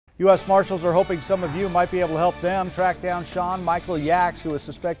U.S. Marshals are hoping some of you might be able to help them track down Sean Michael Yaks, who is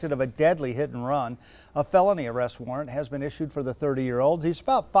suspected of a deadly hit and run. A felony arrest warrant has been issued for the 30-year-old. He's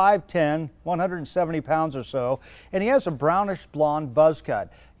about 5'10", 170 pounds or so, and he has a brownish blonde buzz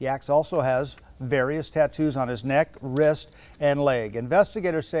cut. Yaks also has various tattoos on his neck, wrist, and leg.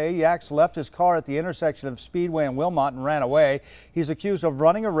 Investigators say Yaks left his car at the intersection of Speedway and Wilmot and ran away. He's accused of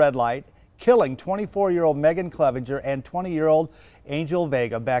running a red light, killing 24-year-old Megan Clevenger and 20-year-old Angel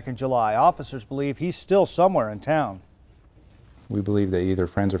Vega back in July. Officers believe he's still somewhere in town. We believe that either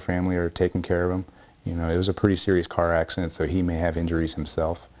friends or family are taking care of him. You know, it was a pretty serious car accident, so he may have injuries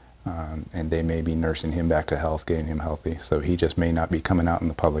himself, and they may be nursing him back to health, getting him healthy. So he just may not be coming out in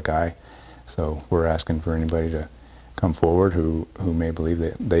the public eye. So we're asking for anybody to come forward who may believe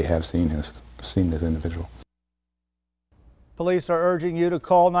that they have seen this individual. Police are urging you to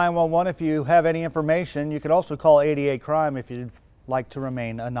call 911 if you have any information. You can also call 88 Crime if you'd like to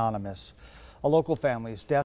remain anonymous. A local family's death